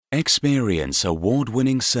Experience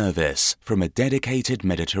award-winning service from a dedicated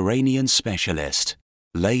Mediterranean specialist.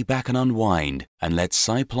 Lay back and unwind and let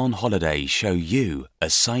Cyplon Holidays show you a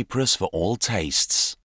Cyprus for all tastes.